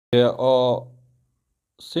There are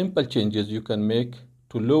simple changes you can make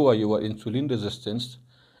to lower your insulin resistance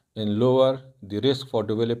and lower the risk for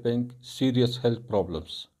developing serious health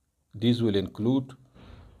problems. These will include: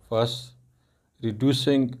 first,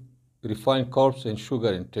 reducing refined carbs and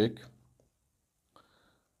sugar intake.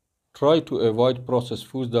 Try to avoid processed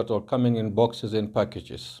foods that are coming in boxes and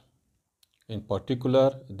packages. In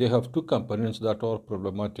particular, they have two components that are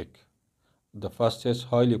problematic. The first is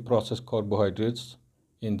highly processed carbohydrates,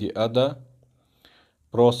 and the other,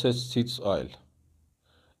 processed seeds oil.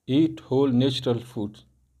 Eat whole natural food,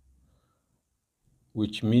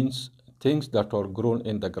 which means things that are grown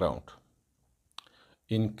in the ground.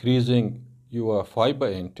 Increasing your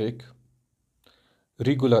fiber intake,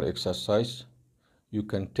 regular exercise. You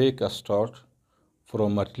can take a start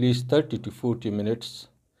from at least 30 to 40 minutes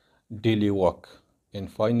daily walk.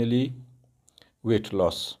 And finally, weight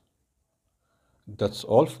loss. That's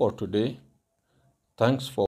all for today. Thanks for